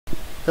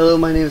Hello,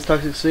 my name is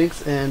Toxic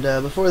Sphinx, and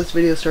before this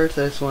video starts,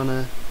 I just want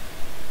to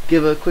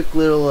give a quick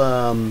little,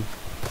 I'm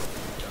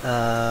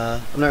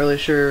not really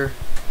sure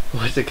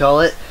what to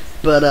call it,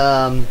 but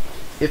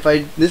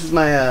this is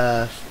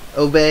my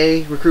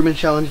Obey Recruitment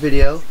Challenge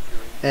video,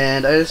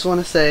 and I just want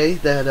to say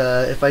that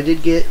if I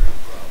did get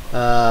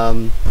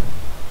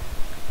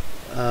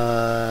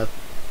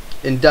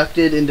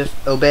inducted into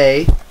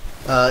Obey,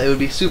 it would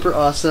be super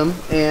awesome.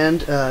 And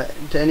to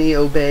any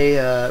Obey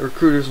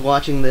recruiters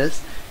watching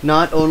this,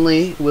 not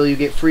only will you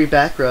get free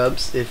back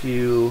rubs if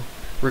you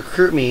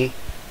recruit me,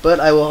 but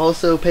I will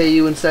also pay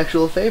you in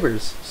sexual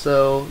favors.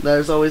 So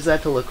there's always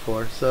that to look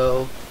for.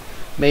 So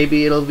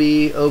maybe it'll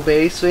be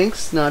Obey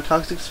Sphinx, not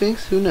Toxic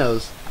Sphinx. Who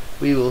knows?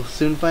 We will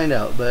soon find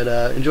out. But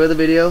enjoy the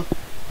video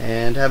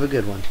and have a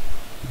good one.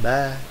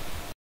 Bye.